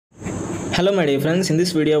Hello my dear friends, in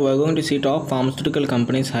this video we are going to see top pharmaceutical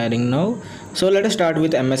companies hiring now. So let us start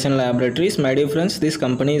with MSN Laboratories. My dear friends, this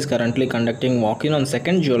company is currently conducting walk-in on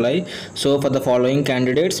 2nd July. So for the following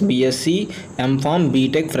candidates, B.sc M.pharm,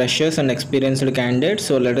 B.tech freshers and experienced candidates.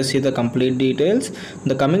 So let us see the complete details.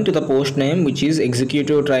 The coming to the post name, which is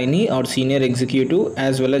executive trainee or senior executive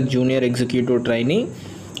as well as junior executive trainee.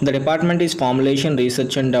 The department is Formulation,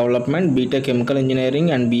 Research and Development, B.tech Chemical Engineering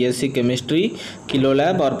and B.sc Chemistry,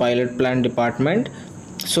 Kilolab or Pilot Plant Department.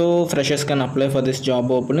 So freshers can apply for this job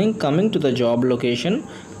opening. Coming to the job location,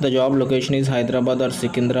 the job location is Hyderabad or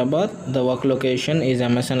Secunderabad. The work location is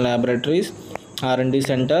MSN Laboratories, R&D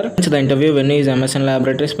Center. So the interview venue is MSN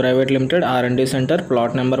Laboratories Private Limited, R&D Center,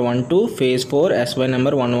 plot number 12, phase 4, SY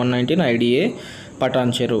number 1119, IDA,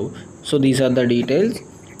 Patancheru. So these are the details.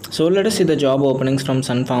 So let us see the job openings from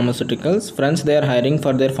Sun Pharmaceuticals. Friends, they are hiring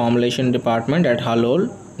for their formulation department at Halol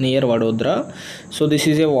near Vadodara. So this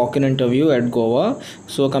is a walk-in interview at Goa.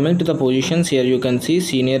 So coming to the positions, here you can see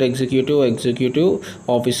senior executive, executive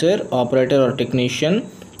officer, operator or technician.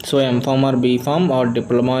 So M.pharma or B.pharm or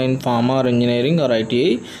Diploma-Engineering or Engineering or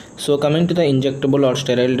ITI. So coming to the injectable or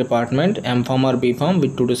sterile department, M.pharma or B.pharm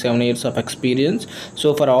with 2 to 7 years of experience.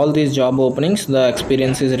 So for all these job openings, the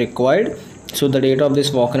experience is required. So the date of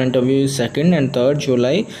this walk-in interview is 2nd and 3rd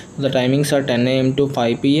July. The timings are 10 a.m. to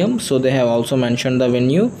 5 p.m. So they have also mentioned the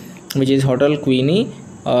venue, which is Hotel Queenie,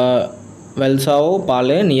 Velsao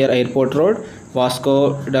Pale near Airport Road,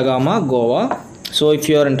 Vasco da Gama, Goa. So if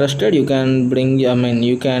you are interested, you can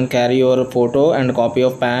you can carry your photo and copy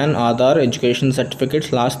of PAN, Aadhaar, education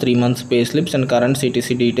certificates, last 3 months pay slips and current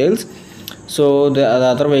CTC details. So the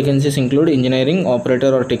other vacancies include engineering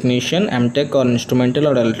operator or technician, M.tech or instrumental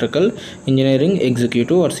or electrical, engineering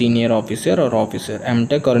executive or senior officer or officer,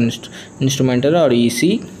 M.tech or instrumental or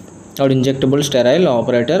EC or injectable sterile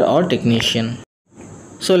operator or technician.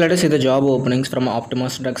 So let us see the job openings from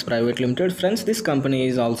Optimus Drugs Private Limited. Friends, this company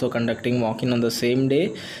is also conducting walk-in on the same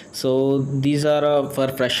day. So these are for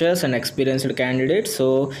freshers and experienced candidates.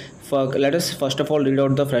 So let us first of all read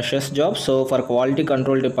out the freshers job. So for quality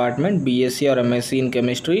control department, B.sc or M.sc in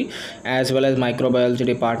chemistry as well as microbiology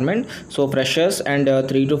department. So freshers and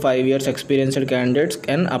 3 to 5 years experienced candidates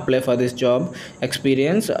can apply for this job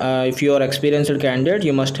experience. If you are experienced candidate,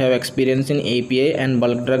 you must have experience in API and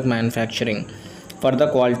bulk drug manufacturing for the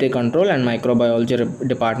quality control and microbiology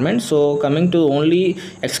department. So coming to only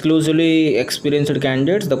exclusively experienced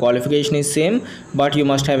candidates, the qualification is same, but you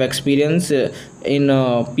must have experience in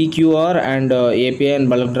PQR and API and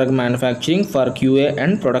bulk drug manufacturing for QA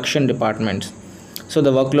and production departments. So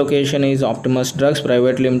the work location is Optimus Drugs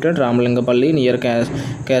Private Limited, Ramalingapalli near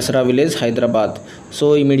Kasara Village, Hyderabad.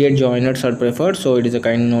 So immediate joiners are preferred. So it is a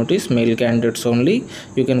kind notice, male candidates only.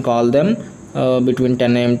 You can call them between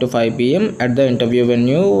 10 a.m. to 5 p.m. at the interview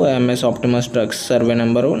venue, MS Optimus Drugs, survey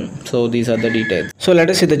number 1. So these are the details. So let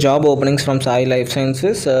us see the job openings from Sci Life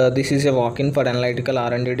Sciences. This is a walk-in for analytical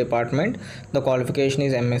R&D department. The qualification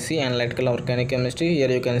is MSc Analytical Organic Chemistry.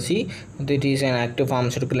 Here you can see it is an active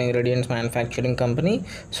pharmaceutical ingredients manufacturing company.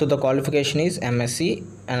 So the qualification is MSc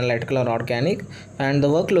Analytical or Organic, and the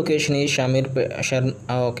work location is Shamirpet,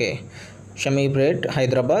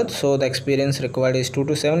 Hyderabad. So the experience required is 2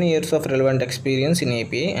 to 7 years of relevant experience in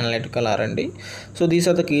API, analytical R&D. So these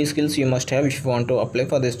are the key skills you must have if you want to apply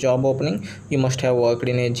for this job opening. You must have worked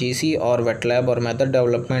in a GC or wet lab or method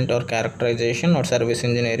development or characterization or service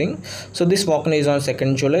engineering. So this walk-in is on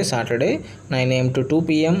 2nd July, Saturday, 9 a.m. to 2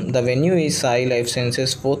 p.m. The venue is Sci Life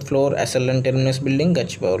Sciences, 4th floor, SLN Terminus Building,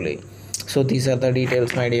 Gachibowli. So these are the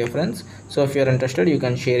details, my dear friends. So if you are interested, you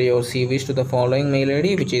can share your CVs to the following mail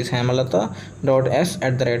ID, which is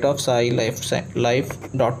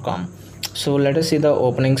hamalata.s@sciLife.com. So let us see the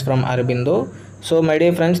openings from Amarindo. So my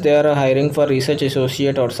dear friends, they are hiring for research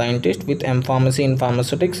associate or scientist with M.pharmacy in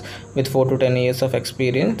Pharmaceutics with 4 to 10 years of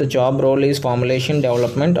experience. The job role is formulation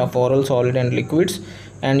development of oral solid and liquids,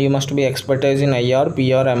 and you must be expertise in IR,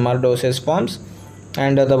 PR, MR dosage forms.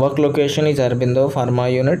 And the work location is Amarindo Pharma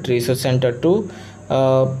Unit Research Center 2,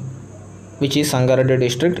 which is Sangareddy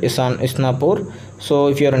District, Isnapur. So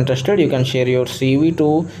if you are interested, you can share your CV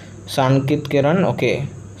to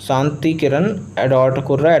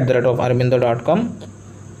santikiran.kurra@amarindo.com.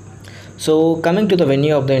 So coming to the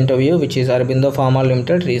venue of the interview, which is Amarindo Pharma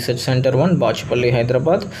Limited, Research Center 1, Bachpalli,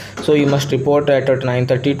 Hyderabad. So you must report at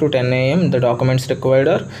 9:30 to 10 a.m. The documents required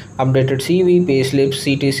are updated CV, payslips,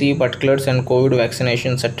 CTC, particulars and COVID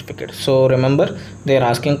vaccination certificate. So remember, they are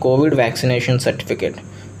asking COVID vaccination certificate.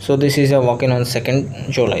 So this is a walk-in on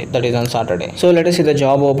 2nd July, that is on Saturday. So let us see the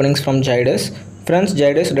job openings from Zydus. Friends,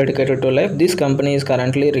 Zydus dedicated to life. This company is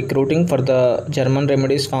currently recruiting for the German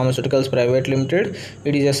Remedies Pharmaceuticals Private Limited.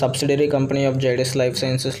 It is a subsidiary company of Zydus Life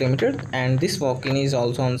Sciences Limited, and this walk-in is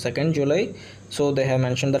also on 2nd July. So they have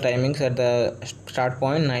mentioned the timings at the start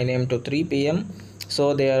point 9 a.m. to 3 p.m.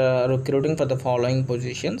 So they are recruiting for the following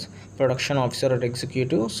positions: production officer or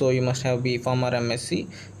executive. So you must have B.pharma or M.sc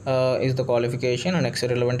is the qualification and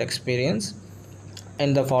relevant experience.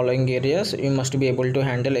 In the following areas, you must be able to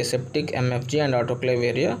handle aseptic, MFG and autoclave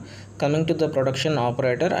area. Coming to the production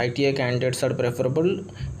operator, ITI candidates are preferable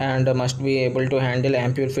and must be able to handle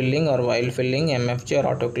ampule filling or vial filling, MFG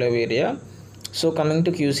or autoclave area. So coming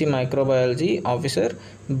to QC microbiology officer,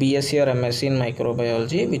 B.sc or M.sc in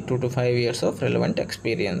microbiology with 2 to 5 years of relevant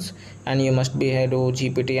experience, and you must be able to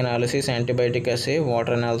GPT analysis, antibiotic assay,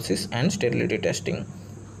 water analysis and sterility testing.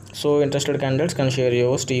 So interested candidates can share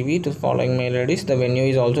your CV to the following mail IDs. The venue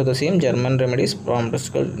is also the same, German Remedies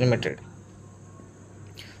Pharmaceuticals Limited.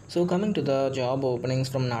 So coming to the job openings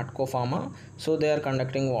from Natco Pharma, so they are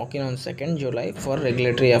conducting walk-in on 2nd July for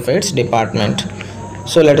Regulatory Affairs Department.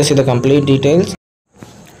 So let us see the complete details.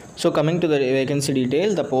 So coming to the vacancy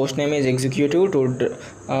detail, the post name is executive to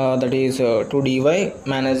to DY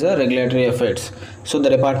manager regulatory affairs. So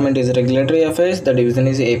the department is regulatory affairs, the division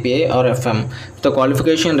is API or FM. The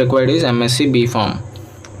qualification required is MSc B.pharm,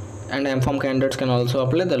 and M.pharm candidates can also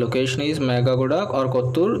apply. The location is Megagudak or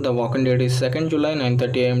Kottur. The walk-in date is 2nd July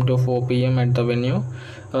 9:30 am to 4 p.m. at the venue,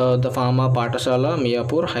 the Pharma Patashala,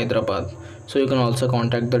 Miapur, Hyderabad. So you can also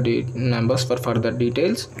contact the numbers for further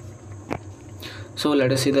details. So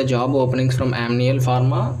let us see the job openings from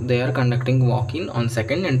M.pharma. They are conducting walk-in on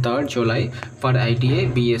 2nd and 3rd July for ITI,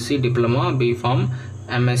 B.sc, Diploma, B.pharm,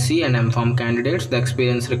 M.sc and M.pharm candidates. The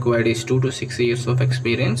experience required is 2 to 6 years of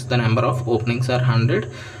experience. The number of openings are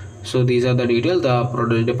 100. So these are the details.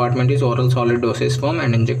 The department is oral solid dosage form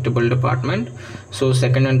and injectable department. So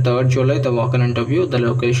 2nd and 3rd July the walk-in interview. The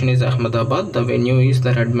location is Ahmedabad. The venue is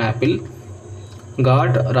the Red Maple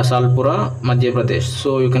Ghat, Rasalpura, Madhya Pradesh.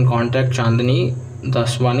 So you can contact Chandani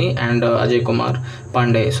Daswani and Ajay Kumar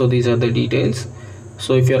Pandey. So these are the details.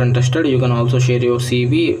 So if you are interested, you can also share your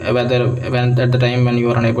CV when at the time when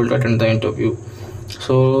you are unable to attend the interview.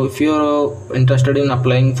 So if you are interested in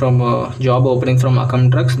applying from job opening from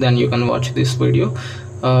Optimus Drugs, then you can watch this video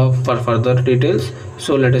for further details.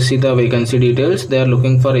 So let us see the vacancy details. They are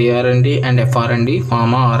looking for AR&D and FR&D,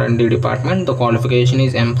 Pharma R&D department. The qualification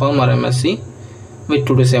is M.pharm or M.sc with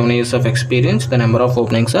 2 to 7 years of experience. The number of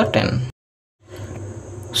openings are 10.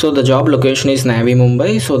 So the job location is Navi,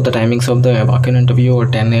 Mumbai. So the timings of the walk-in interview are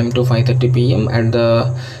 10 a.m. to 5:30 p.m. at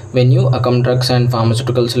the venue Optimus Drugs and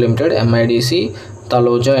Pharmaceuticals Limited, MIDC,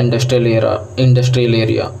 Taloja Industrial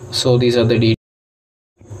Area. So these are the details.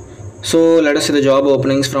 So let us see the job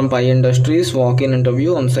openings from Pi Industries. Walk-in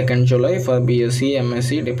interview on 2nd July for B.sc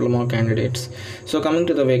M.sc diploma candidates. So coming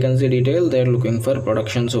to the vacancy detail, they are looking for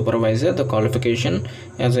production supervisor. The qualification,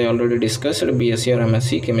 as I already discussed, B.sc or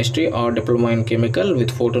M.sc chemistry or diploma in chemical with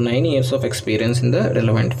 4 to 9 years of experience in the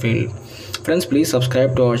relevant field. Friends, please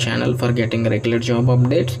subscribe to our channel for getting regular job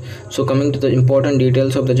updates. So coming to the important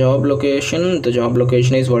details of the job location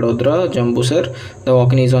is Vadodara, Jambusar. The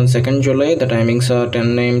walk-in is on 2nd July. The timings are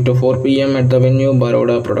 10 a.m. to 4 p.m. at the venue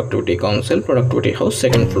Baroda Productivity Council, Productivity House,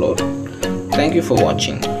 2nd floor. Thank you for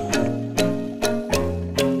watching.